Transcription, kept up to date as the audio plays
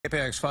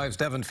KPIX5's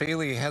Devin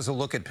Fehely has a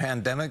look at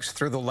pandemics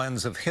through the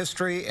lens of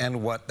history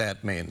and what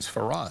that means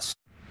for us.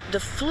 The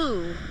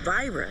flu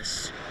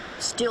virus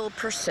still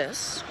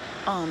persists,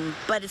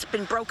 but it's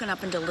been broken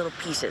up into little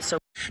pieces.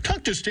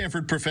 Talk to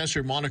Stanford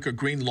professor Monica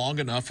Green long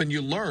enough and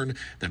you learn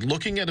that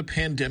looking at a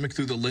pandemic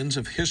through the lens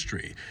of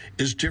history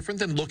is different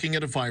than looking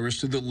at a virus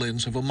through the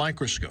lens of a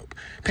microscope.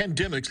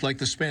 Pandemics like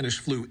the Spanish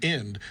flu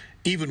end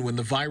even when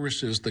the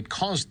viruses that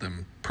caused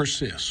them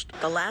persist.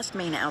 The last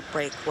main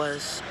outbreak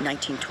was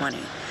 1920.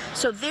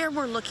 So there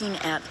we're looking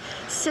at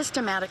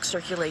systematic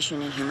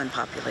circulation in human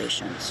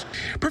populations.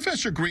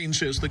 Professor Green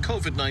says the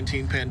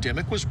COVID-19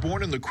 pandemic was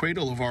born in the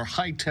cradle of our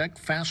high-tech,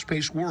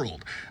 fast-paced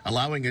world,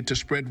 allowing it to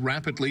spread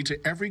rapidly to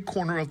every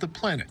corner of the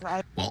planet,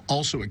 while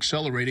also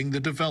accelerating the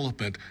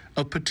development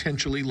of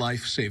potentially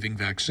life-saving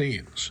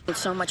vaccines.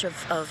 So much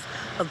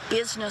of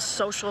business,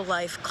 social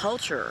life,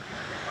 culture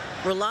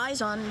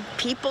relies on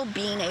people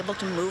being able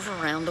to move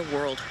around the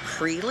world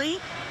freely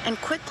and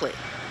quickly.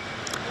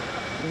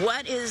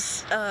 What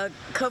is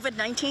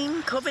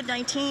COVID-19?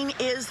 COVID-19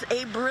 is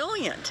a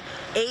brilliant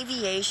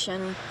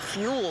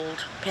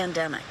aviation-fueled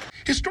pandemic.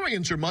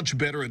 Historians are much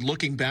better at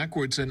looking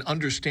backwards and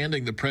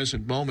understanding the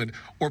present moment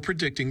or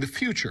predicting the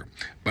future.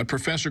 But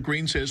Professor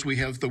Green says we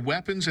have the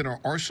weapons in our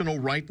arsenal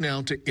right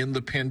now to end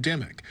the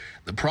pandemic.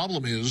 The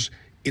problem is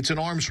it's an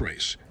arms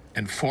race,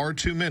 and far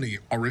too many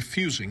are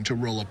refusing to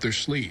roll up their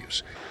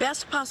sleeves.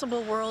 Best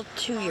possible world,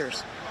 2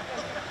 years.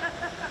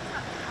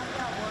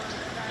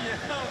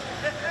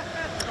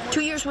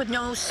 2 years with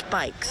no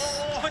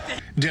spikes.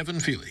 Devin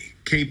Fehely,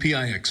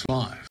 KPIX5.